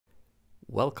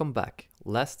Welcome back.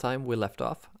 Last time we left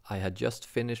off, I had just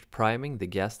finished priming the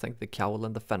gas tank, the cowl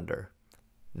and the fender.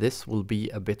 This will be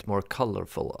a bit more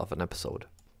colorful of an episode.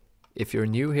 If you're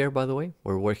new here, by the way,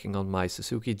 we're working on my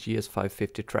Suzuki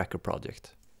GS550 tracker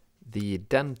project. The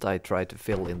dent I tried to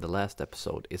fill in the last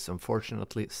episode is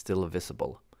unfortunately still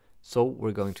visible, so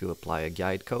we're going to apply a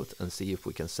guide coat and see if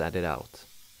we can sand it out.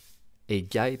 A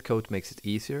guide coat makes it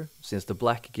easier, since the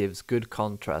black gives good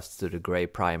contrast to the grey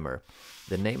primer.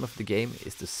 The name of the game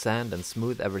is to sand and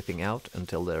smooth everything out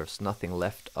until there's nothing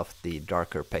left of the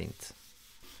darker paint.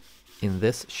 In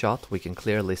this shot we can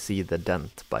clearly see the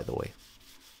dent, by the way.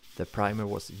 The primer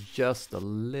was just a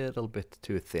little bit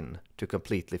too thin to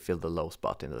completely fill the low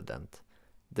spot in the dent.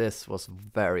 This was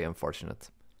very unfortunate.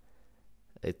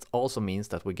 It also means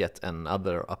that we get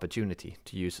another opportunity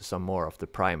to use some more of the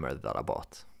primer that I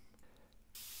bought.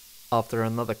 After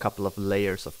another couple of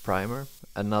layers of primer,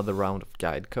 another round of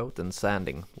guide coat and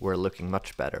sanding, we're looking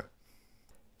much better.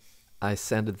 I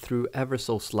sanded through ever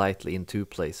so slightly in two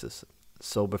places,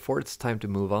 so before it's time to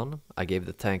move on, I gave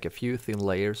the tank a few thin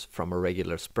layers from a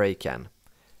regular spray can,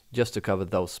 just to cover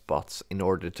those spots in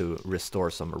order to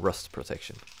restore some rust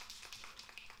protection.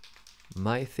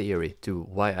 My theory to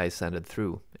why I sanded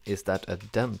through is that a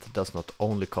dent does not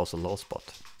only cause a low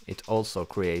spot, it also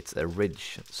creates a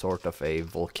ridge, sort of a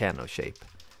volcano shape,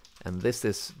 and this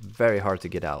is very hard to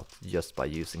get out just by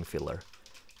using filler.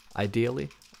 Ideally,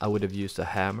 I would have used a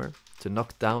hammer to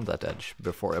knock down that edge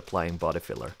before applying body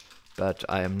filler, but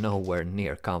I am nowhere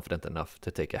near confident enough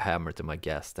to take a hammer to my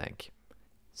gas tank.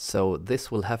 So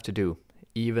this will have to do,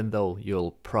 even though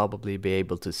you'll probably be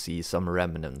able to see some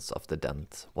remnants of the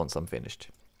dent once I'm finished.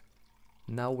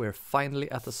 Now we're finally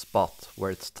at a spot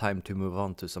where it's time to move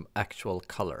on to some actual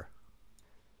color.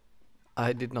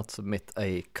 I did not submit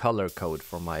a color code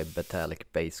for my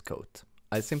metallic base coat.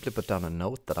 I simply put down a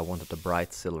note that I wanted a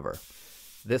bright silver.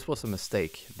 This was a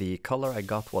mistake. The color I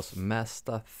got was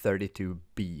Mazda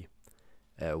 32B.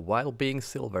 While being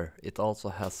silver, it also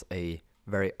has a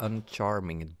very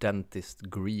uncharming dentist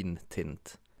green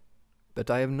tint. But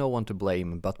I have no one to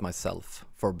blame but myself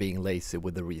for being lazy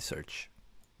with the research.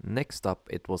 Next up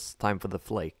it was time for the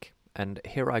flake, and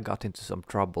here I got into some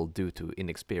trouble due to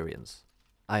inexperience.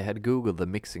 I had googled the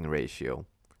mixing ratio,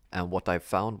 and what I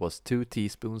found was 2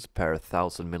 teaspoons per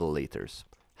 1000 milliliters.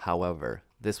 However,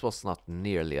 this was not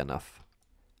nearly enough.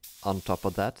 On top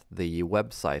of that, the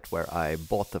website where I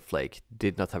bought the flake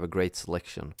did not have a great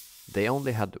selection. They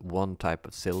only had one type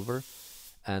of silver,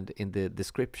 and in the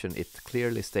description it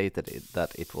clearly stated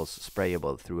that it was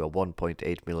sprayable through a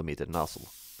 1.8mm nozzle.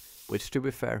 Which, to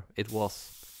be fair, it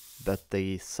was, but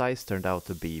the size turned out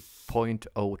to be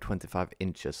 0.025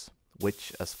 inches,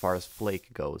 which, as far as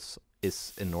flake goes,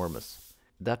 is enormous.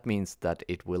 That means that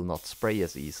it will not spray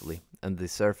as easily, and the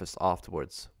surface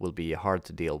afterwards will be hard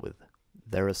to deal with.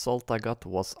 The result I got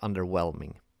was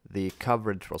underwhelming. The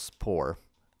coverage was poor,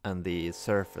 and the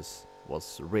surface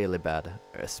was really bad,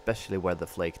 especially where the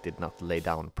flake did not lay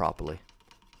down properly.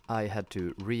 I had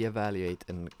to re-evaluate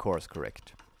and course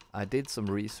correct. I did some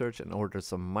research and ordered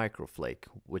some microflake,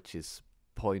 which is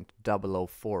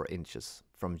 0.004 inches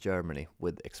from Germany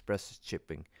with express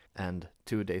shipping, and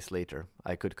 2 days later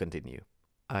I could continue.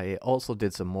 I also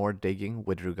did some more digging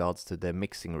with regards to the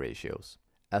mixing ratios.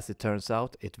 As it turns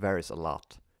out, it varies a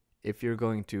lot. If you're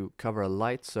going to cover a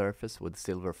light surface with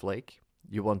silver flake,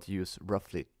 you want to use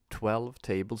roughly 12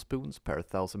 tablespoons per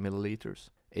 1000 milliliters.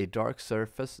 A dark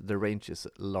surface, the range is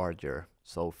larger,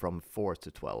 so from 4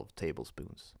 to 12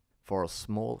 tablespoons. For a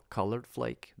small colored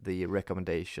flake, the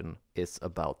recommendation is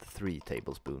about 3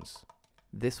 tablespoons.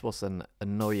 This was an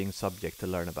annoying subject to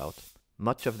learn about.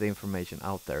 Much of the information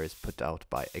out there is put out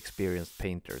by experienced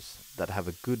painters that have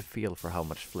a good feel for how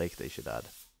much flake they should add.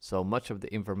 So much of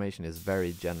the information is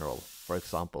very general. For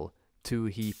example, 2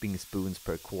 heaping spoons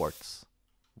per quarts.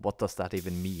 What does that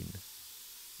even mean?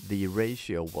 The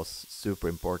ratio was super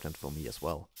important for me as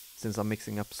well. Since I'm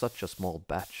mixing up such a small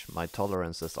batch, my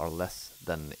tolerances are less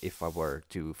than if I were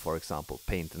to, for example,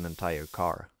 paint an entire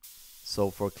car.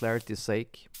 So for clarity's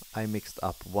sake, I mixed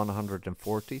up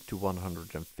 140 to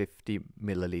 150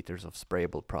 milliliters of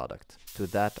sprayable product. To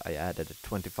that I added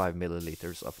 25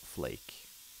 milliliters of flake.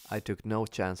 I took no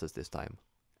chances this time.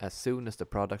 As soon as the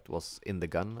product was in the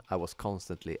gun, I was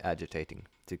constantly agitating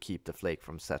to keep the flake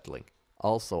from settling.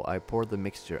 Also, I poured the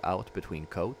mixture out between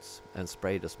coats and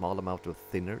sprayed a small amount of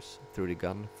thinners through the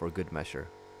gun for good measure.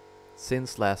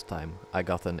 Since last time, I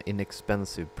got an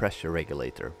inexpensive pressure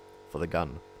regulator for the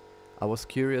gun. I was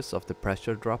curious of the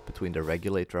pressure drop between the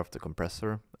regulator of the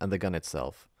compressor and the gun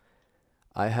itself.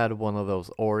 I had one of those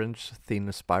orange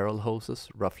thin spiral hoses,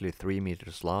 roughly 3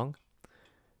 meters long.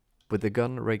 With the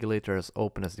gun regulator as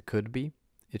open as it could be,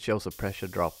 it shows a pressure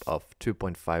drop of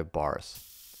 2.5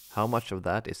 bars. How much of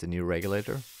that is the new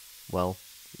regulator? Well,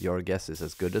 your guess is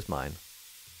as good as mine.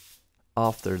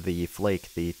 After the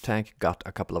flake, the tank got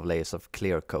a couple of layers of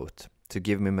clear coat to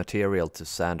give me material to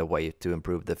sand away to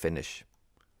improve the finish.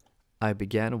 I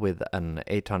began with an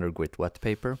 800 grit wet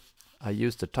paper. I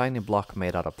used a tiny block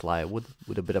made out of plywood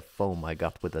with a bit of foam I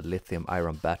got with a lithium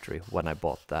ion battery when I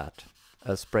bought that.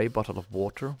 A spray bottle of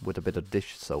water with a bit of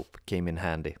dish soap came in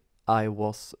handy. I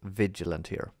was vigilant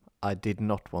here. I did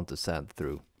not want to sand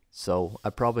through, so I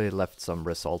probably left some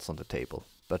results on the table,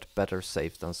 but better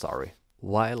safe than sorry.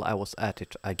 While I was at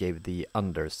it, I gave the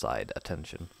underside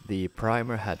attention. The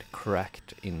primer had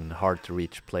cracked in hard to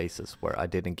reach places where I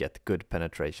didn't get good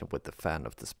penetration with the fan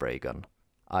of the spray gun.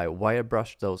 I wire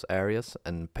brushed those areas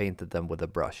and painted them with a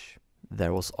brush.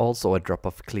 There was also a drop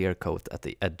of clear coat at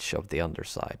the edge of the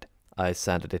underside. I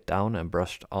sanded it down and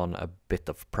brushed on a bit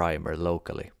of primer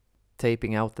locally.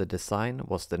 Taping out the design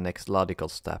was the next logical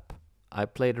step. I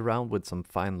played around with some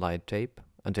fine line tape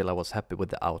until I was happy with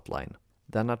the outline.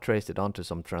 Then I traced it onto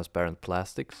some transparent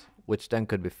plastics, which then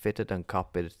could be fitted and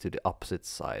copied to the opposite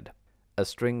side. A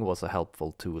string was a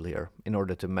helpful tool here, in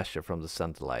order to measure from the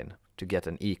center line, to get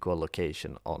an equal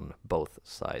location on both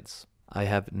sides. I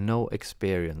have no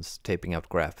experience taping out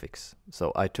graphics,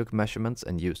 so I took measurements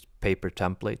and used paper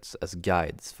templates as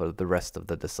guides for the rest of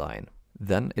the design.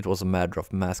 Then it was a matter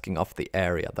of masking off the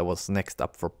area that was next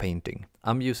up for painting.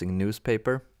 I'm using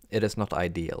newspaper. It is not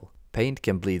ideal. Paint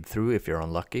can bleed through if you're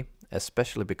unlucky,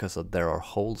 especially because there are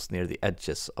holes near the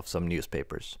edges of some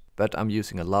newspapers. But I'm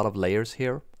using a lot of layers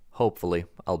here. Hopefully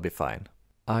I'll be fine.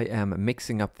 I am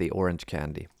mixing up the orange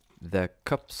candy. The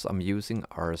cups I'm using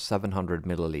are 700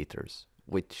 milliliters,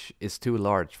 which is too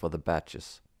large for the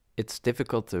batches. It's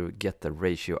difficult to get the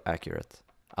ratio accurate.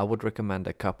 I would recommend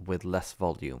a cup with less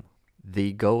volume.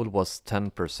 The goal was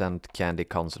 10% candy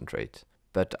concentrate,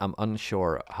 but I'm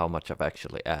unsure how much I've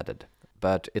actually added.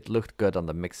 But it looked good on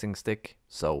the mixing stick,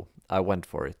 so I went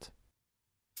for it.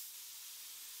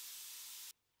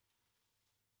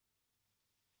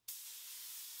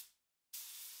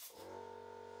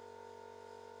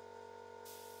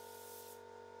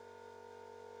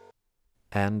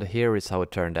 And here is how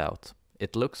it turned out.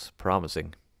 It looks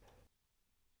promising.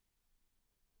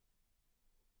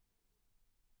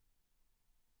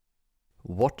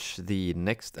 Watch the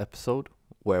next episode,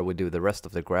 where we do the rest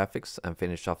of the graphics and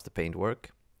finish off the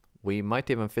paintwork. We might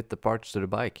even fit the parts to the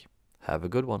bike. Have a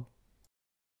good one.